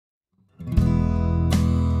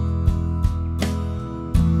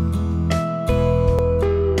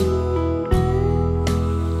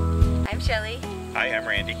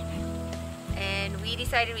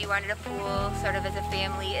decided we wanted a pool sort of as a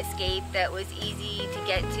family escape that was easy to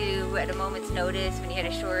get to at a moment's notice when you had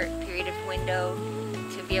a short period of window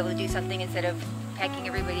to be able to do something instead of packing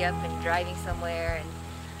everybody up and driving somewhere. And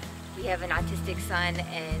we have an autistic son,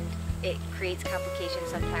 and it creates complications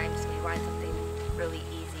sometimes. We want something really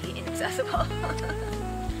easy and accessible.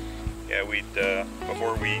 Yeah,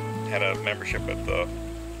 before we had a membership at the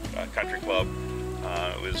country club,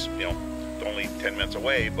 it was, only 10 minutes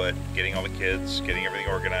away, but getting all the kids, getting everything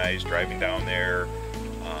organized, driving down there,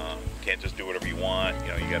 can't just do whatever you want.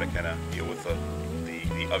 You got to kind of deal with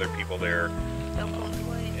the other people there. No pool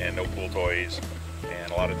toys. And no pool toys.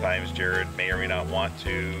 And a lot of times Jared may or may not want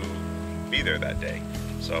to be there that day.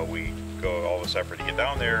 So we go all this effort to get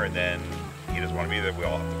down there, and then he doesn't want to be there. We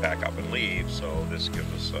all have to pack up and leave. So this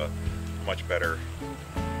gives us a much better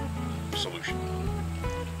solution.